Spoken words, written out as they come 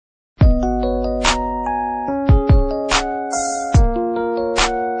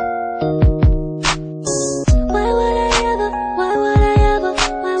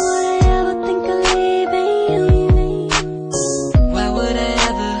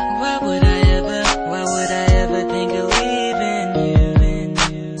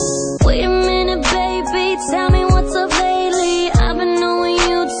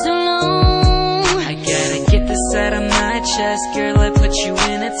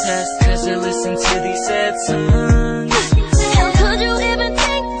test, cause I listen to these sad songs. How could you even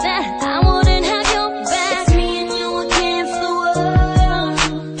think that I wouldn't have your back? It's me and you against the world.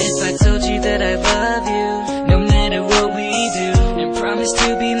 If I told you that I love you, no matter what we do, and promise to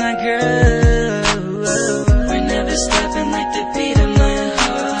be my girl,